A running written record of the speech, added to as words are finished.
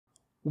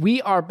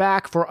We are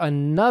back for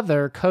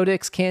another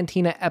Codex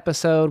Cantina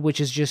episode, which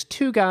is just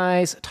two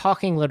guys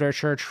talking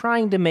literature,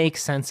 trying to make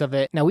sense of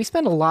it. Now, we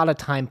spend a lot of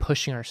time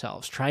pushing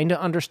ourselves, trying to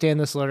understand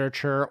this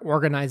literature,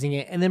 organizing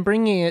it, and then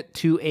bringing it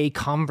to a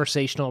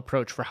conversational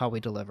approach for how we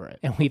deliver it.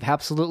 And we've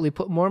absolutely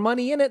put more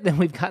money in it than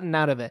we've gotten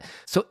out of it.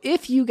 So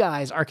if you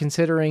guys are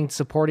considering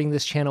supporting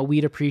this channel,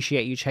 we'd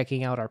appreciate you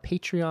checking out our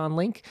Patreon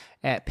link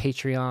at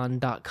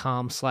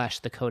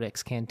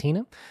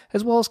patreon.com/thecodexcantina,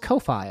 as well as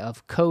Ko-Fi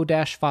of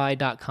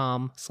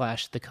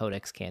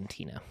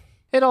ko-fi.com/thecodexcantina.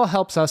 It all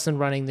helps us in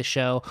running the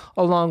show,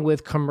 along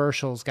with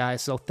commercials,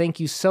 guys. So thank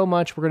you so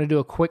much. We're going to do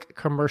a quick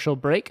commercial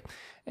break,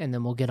 and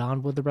then we'll get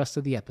on with the rest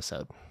of the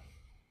episode.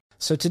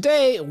 So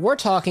today, we're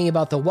talking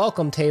about the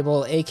Welcome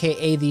Table,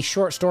 aka the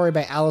short story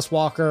by Alice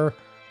Walker,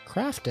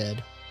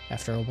 crafted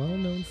after a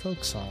well-known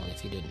folk song,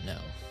 if you didn't know.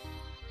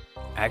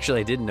 Actually,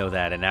 I didn't know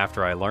that, and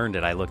after I learned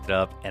it, I looked it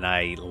up, and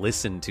I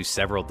listened to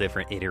several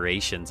different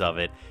iterations of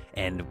it,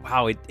 and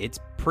wow, it's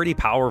pretty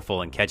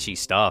powerful and catchy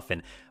stuff,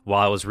 and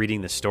while I was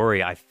reading the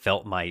story, I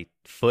felt my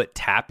foot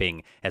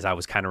tapping as I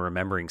was kind of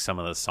remembering some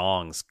of the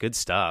songs. Good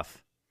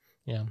stuff.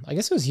 Yeah, I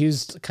guess it was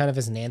used kind of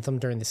as an anthem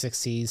during the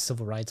 60s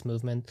civil rights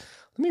movement.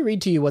 Let me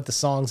read to you what the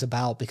song's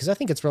about, because I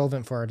think it's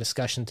relevant for our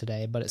discussion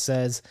today, but it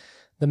says,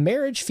 "The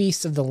marriage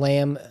feast of the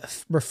Lamb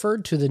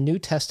referred to the New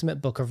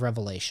Testament book of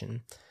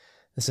Revelation.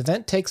 This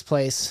event takes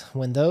place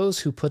when those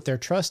who put their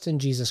trust in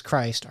Jesus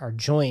Christ are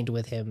joined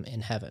with him in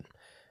heaven.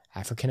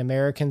 African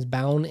Americans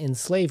bound in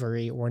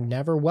slavery were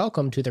never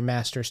welcome to their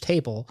master's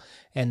table,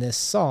 and this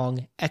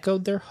song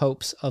echoed their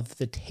hopes of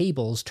the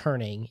tables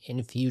turning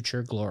in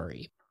future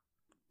glory."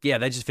 Yeah,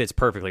 that just fits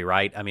perfectly,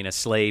 right? I mean, a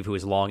slave who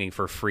is longing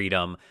for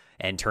freedom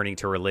and turning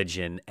to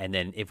religion. And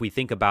then if we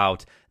think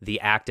about the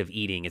act of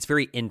eating, it's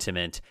very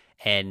intimate.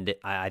 And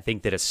I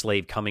think that a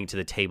slave coming to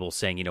the table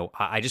saying, you know,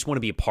 I just want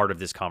to be a part of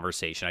this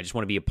conversation. I just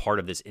want to be a part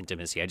of this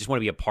intimacy. I just want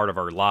to be a part of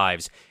our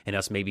lives and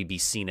us maybe be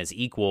seen as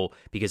equal,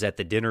 because at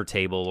the dinner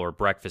table or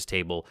breakfast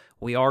table,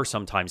 we are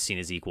sometimes seen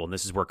as equal. And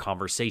this is where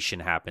conversation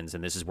happens.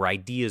 And this is where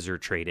ideas are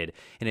traded.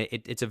 And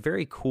it's a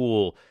very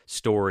cool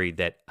story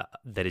that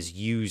is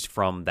used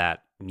from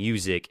that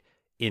music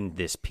in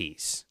this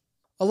piece.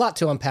 A lot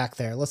to unpack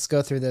there. Let's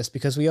go through this,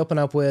 because we open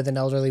up with an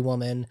elderly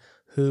woman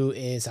who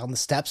is on the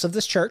steps of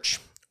this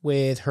church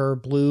with her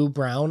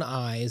blue-brown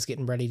eyes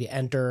getting ready to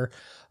enter.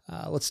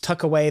 Let's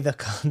tuck away the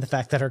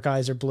fact that her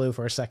eyes are blue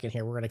for a second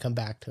here. We're going to come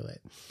back to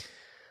it.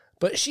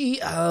 But she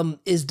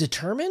is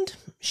determined.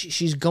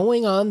 She's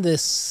going on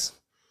this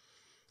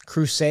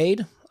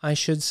crusade, I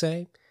should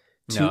say,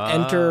 to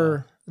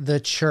enter the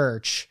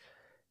church.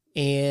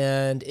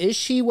 And is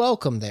she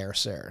welcome there,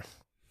 sir?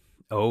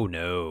 Oh,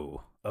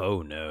 no.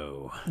 Oh,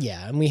 no.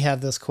 Yeah, and we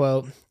have this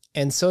quote.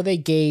 "And so they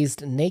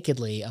gazed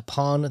nakedly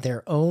upon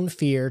their own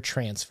fear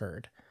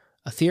transferred,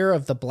 a fear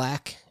of the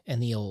black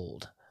and the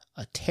old,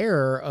 a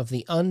terror of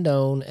the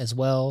unknown as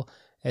well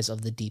as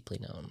of the deeply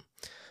known."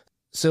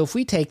 So if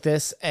we take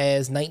this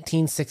as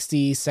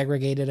 1960s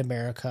segregated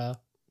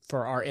America,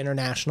 for our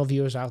international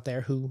viewers out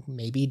there who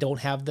maybe don't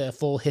have the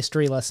full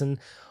history lesson,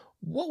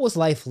 what was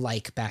life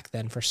like back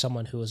then for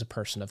someone who was a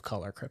person of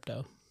color,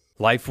 Crypto?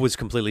 Life was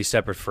completely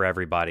separate for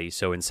everybody.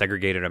 So in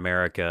segregated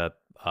America,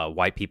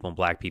 white people and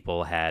black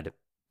people had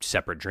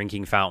separate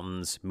drinking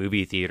fountains,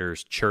 movie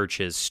theaters,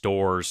 churches,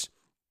 stores.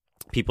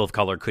 People of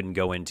color couldn't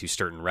go into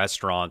certain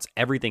restaurants.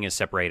 Everything is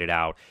separated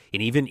out.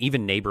 And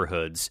even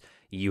neighborhoods,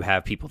 you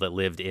have people that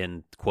lived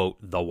in, quote,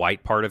 the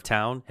white part of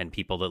town and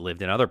people that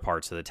lived in other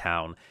parts of the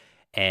town.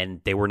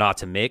 And they were not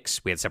to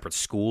mix. We had separate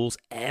schools.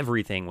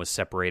 Everything was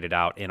separated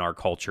out in our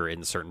culture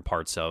in certain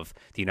parts of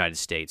the United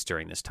States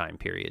during this time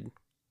period.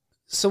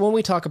 So when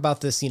we talk about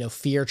this,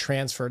 fear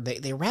transferred,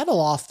 they rattle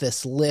off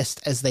this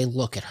list as they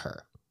look at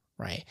her,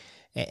 right?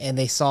 And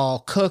they saw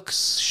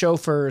cooks,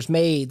 chauffeurs,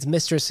 maids,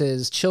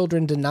 mistresses,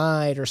 children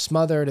denied or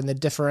smothered in the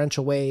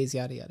differential ways,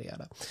 yada, yada,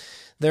 yada.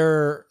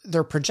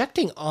 They're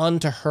projecting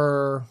onto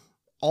her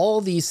all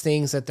these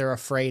things that they're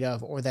afraid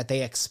of or that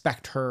they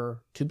expect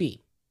her to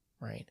be,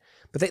 right?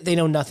 But they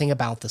know nothing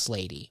about this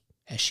lady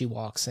as she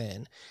walks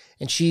in.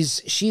 And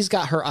she's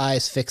got her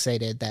eyes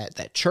fixated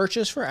that church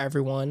is for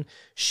everyone.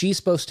 She's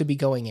supposed to be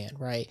going in,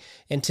 right?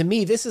 And to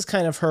me, this is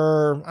kind of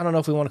her, I don't know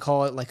if we want to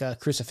call it like a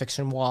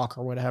crucifixion walk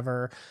or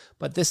whatever,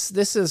 but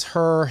this is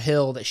her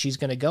hill that she's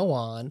going to go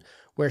on,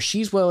 where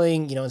she's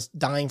willing,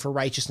 dying for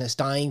righteousness,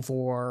 dying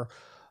for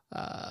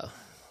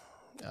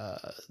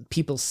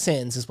people's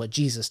sins is what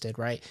Jesus did,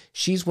 right?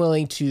 She's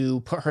willing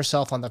to put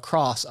herself on the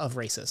cross of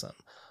racism,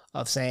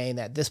 of saying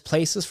that this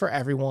place is for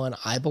everyone,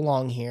 I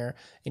belong here.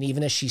 And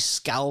even as she's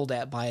scowled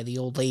at by the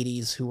old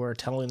ladies who are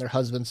telling their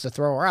husbands to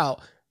throw her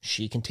out,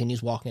 she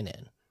continues walking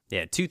in.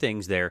 Yeah, two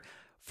things there.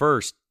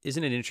 First,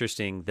 isn't it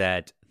interesting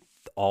that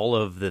all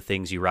of the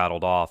things you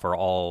rattled off are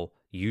all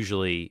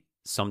usually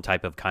some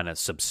type of kind of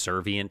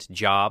subservient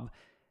job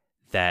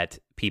that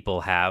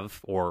people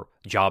have, or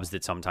jobs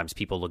that sometimes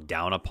people look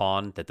down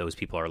upon, that those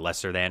people are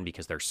lesser than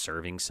because they're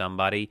serving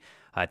somebody?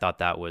 I thought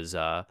that was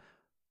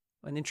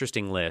an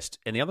interesting list.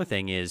 And the other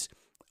thing is,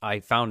 I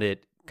found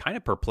it kind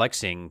of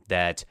perplexing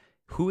that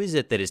who is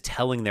it that is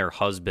telling their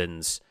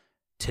husbands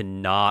to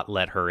not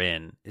let her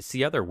in? It's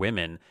the other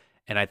women.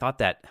 And I thought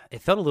that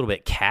it felt a little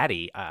bit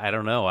catty. I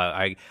don't know.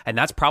 And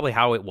that's probably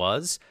how it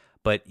was.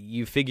 But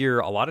you figure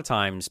a lot of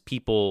times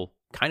people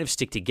kind of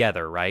stick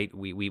together, right?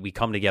 We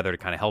come together to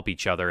kind of help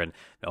each other. And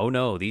oh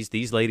no,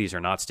 these ladies are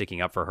not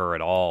sticking up for her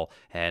at all.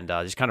 And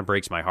just kind of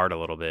breaks my heart a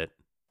little bit.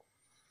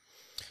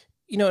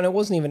 And it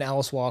wasn't even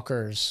Alice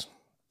Walker's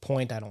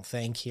point, I don't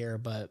think, here,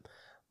 but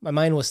my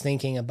mind was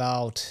thinking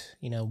about,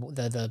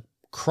 the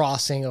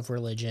crossing of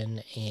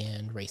religion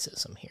and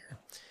racism here.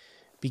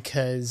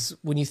 Because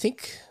when you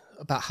think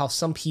about how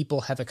some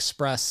people have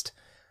expressed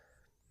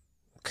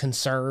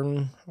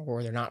concern,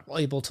 or they're not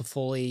able to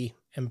fully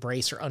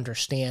embrace or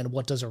understand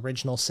what does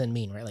original sin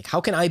mean, right? Like,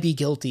 how can I be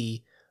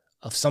guilty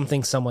of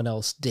something someone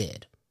else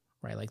did,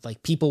 right?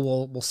 Like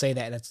people will say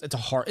that, and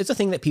it's a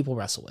thing that people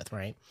wrestle with,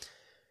 right?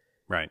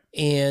 Right.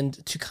 And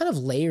to kind of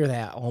layer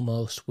that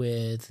almost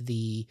with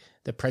the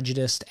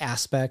prejudiced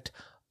aspect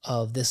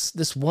of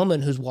this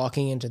woman who's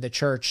walking into the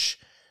church,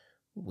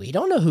 we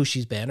don't know who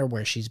she's been or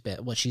where she's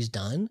been, what she's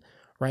done,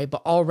 right?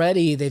 But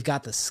already they've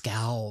got the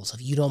scowls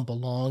of, you don't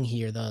belong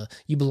here.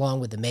 You belong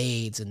with the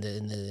maids and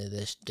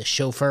the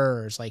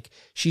chauffeurs. Like,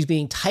 she's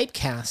being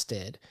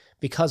typecasted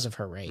because of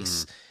her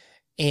race.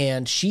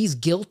 And she's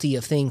guilty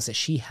of things that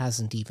she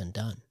hasn't even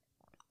done,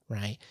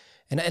 right?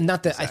 And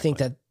not that exactly. I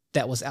think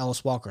that was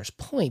Alice Walker's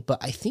point,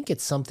 but I think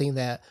it's something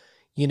that,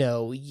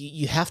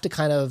 you have to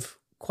kind of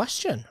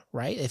question,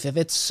 right? If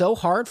it's so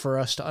hard for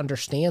us to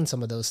understand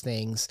some of those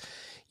things,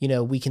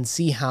 we can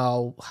see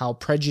how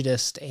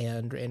prejudice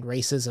and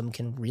racism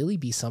can really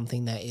be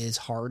something that is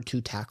hard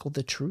to tackle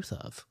the truth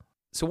of.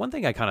 So one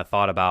thing I kind of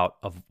thought about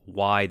of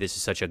why this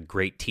is such a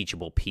great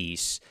teachable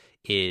piece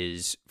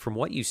is, from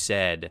what you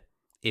said,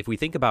 if we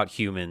think about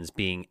humans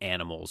being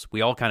animals,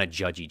 we all kind of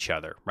judge each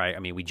other, right? I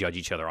mean, we judge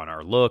each other on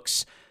our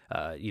looks,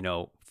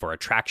 for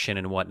attraction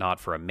and whatnot,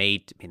 for a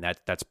mate. I mean,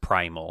 that's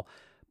primal.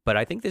 But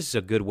I think this is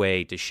a good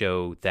way to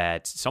show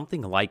that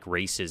something like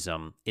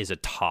racism is a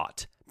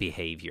taught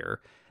behavior,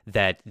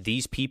 that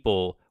these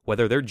people,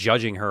 whether they're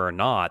judging her or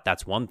not,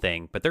 that's one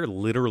thing, but they're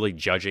literally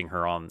judging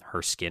her on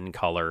her skin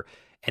color,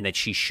 and that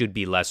she should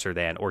be lesser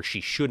than, or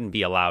she shouldn't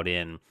be allowed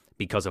in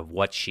because of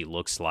what she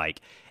looks like.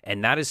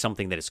 And that is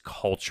something that is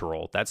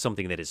cultural. That's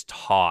something that is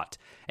taught.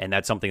 And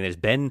that's something that has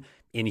been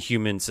in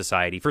human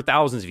society for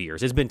thousands of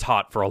years. It's been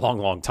taught for a long,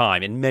 long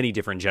time in many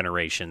different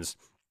generations,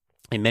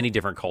 in many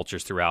different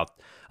cultures throughout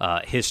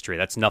history.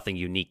 That's nothing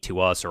unique to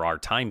us or our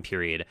time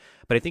period.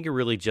 But I think it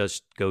really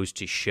just goes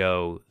to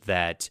show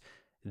that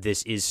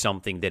this is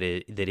something that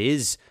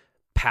is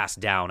passed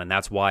down. And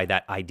that's why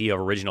that idea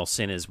of original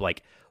sin is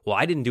like, well,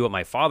 I didn't do what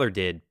my father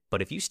did,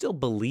 but if you still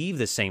believe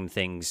the same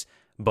things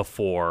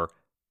before,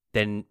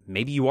 then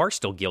maybe you are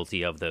still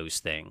guilty of those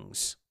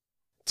things.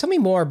 Tell me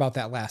more about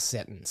that last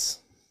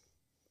sentence.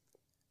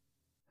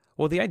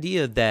 Well, the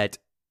idea that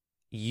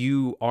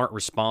you aren't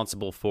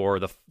responsible for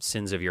the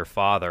sins of your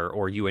father,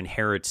 or you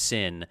inherit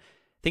sin.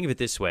 Think of it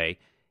this way.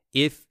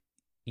 If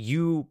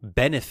you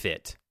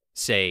benefit,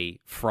 say,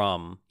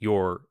 from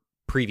your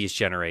previous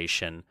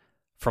generation,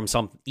 from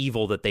some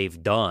evil that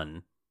they've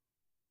done,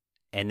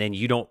 and then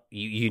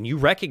you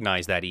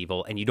recognize that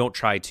evil and you don't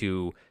try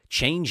to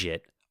change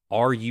it,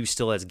 are you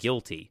still as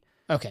guilty?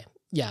 Okay.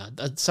 Yeah.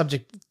 A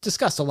subject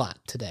discussed a lot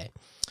today.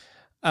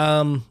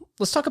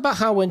 Let's talk about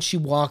how when she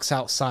walks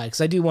outside,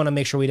 because I do want to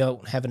make sure we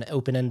don't have an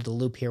open-ended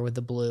loop here with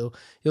the blue.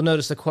 You'll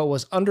notice the quote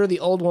was, "Under the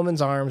old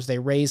woman's arms, they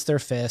raised their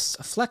fists,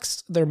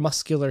 flexed their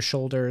muscular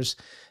shoulders,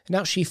 and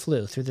out she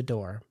flew through the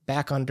door,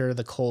 back under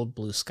the cold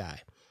blue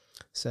sky."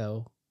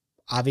 So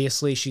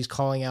obviously she's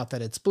calling out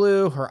that it's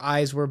blue. Her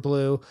eyes were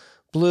blue.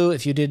 Blue,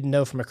 if you didn't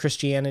know from a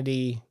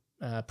Christianity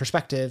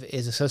perspective,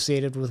 is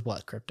associated with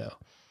what, Crypto?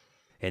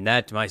 And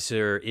that, my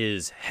sir,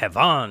 is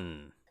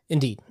heaven.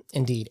 Indeed.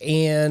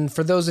 And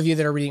for those of you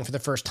that are reading for the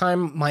first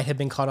time, might have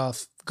been caught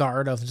off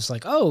guard of just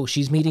like, oh,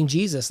 she's meeting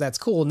Jesus. That's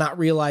cool. Not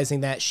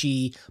realizing that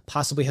she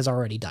possibly has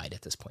already died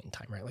at this point in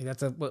time, right? Like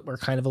that's what we're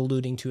kind of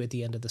alluding to at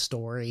the end of the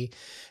story.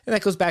 And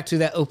that goes back to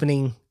that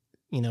opening,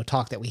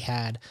 talk that we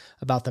had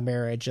about the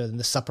marriage and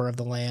the supper of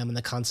the Lamb and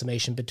the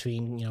consummation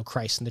between,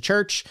 Christ and the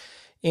church.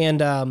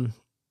 And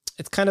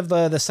it's kind of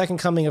the second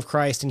coming of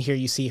Christ. And here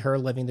you see her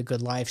living the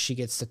good life. She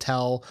gets to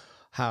tell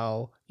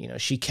how,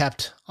 she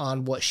kept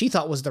on what she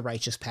thought was the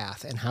righteous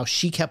path, and how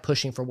she kept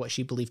pushing for what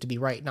she believed to be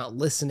right, not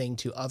listening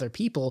to other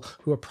people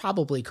who are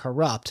probably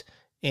corrupt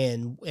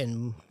and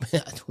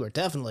who are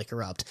definitely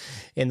corrupt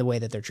in the way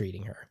that they're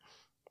treating her.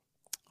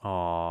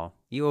 Aw,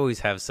 you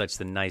always have such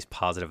the nice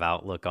positive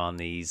outlook on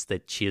these,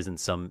 that she isn't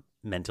some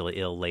mentally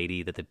ill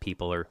lady that the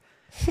people are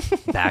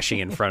bashing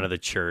in front of the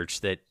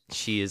church, that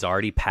she is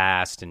already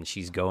passed and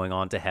she's going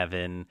on to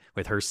heaven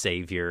with her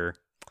Savior.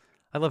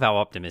 I love how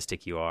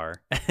optimistic you are.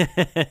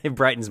 It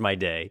brightens my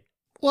day.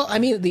 Well, I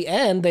mean, at the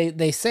end,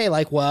 they say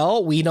like,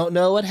 well, we don't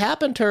know what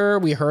happened to her.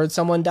 We heard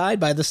someone died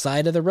by the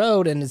side of the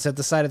road, and it's at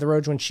the side of the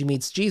road when she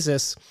meets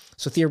Jesus.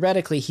 So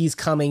theoretically, he's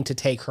coming to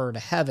take her to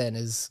heaven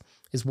is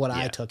what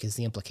I took as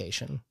the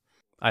implication.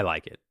 I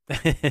like it.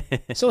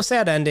 So a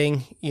sad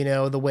ending,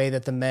 the way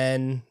that the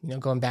men,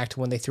 going back to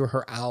when they threw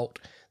her out,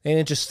 they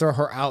didn't just throw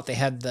her out. They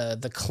had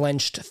the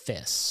clenched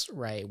fists,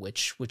 right?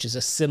 Which is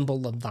a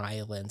symbol of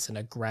violence and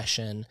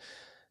aggression,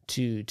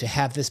 to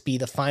have this be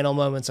the final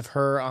moments of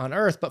her on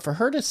Earth, but for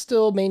her to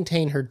still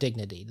maintain her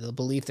dignity, the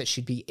belief that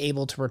she'd be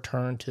able to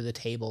return to the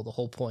table, the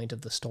whole point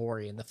of the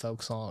story and the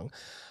folk song.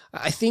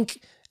 I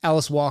think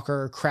Alice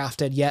Walker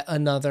crafted yet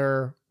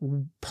another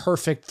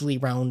perfectly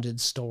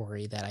rounded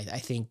story that I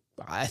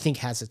think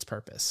has its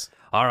purpose.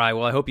 All right,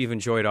 well, I hope you've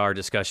enjoyed our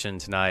discussion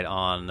tonight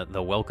on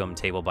The Welcome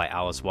Table by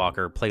Alice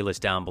Walker.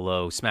 Playlist down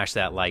below. Smash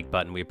that like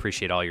button. We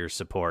appreciate all your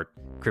support.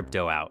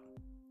 Crypto out.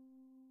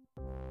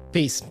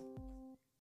 Peace.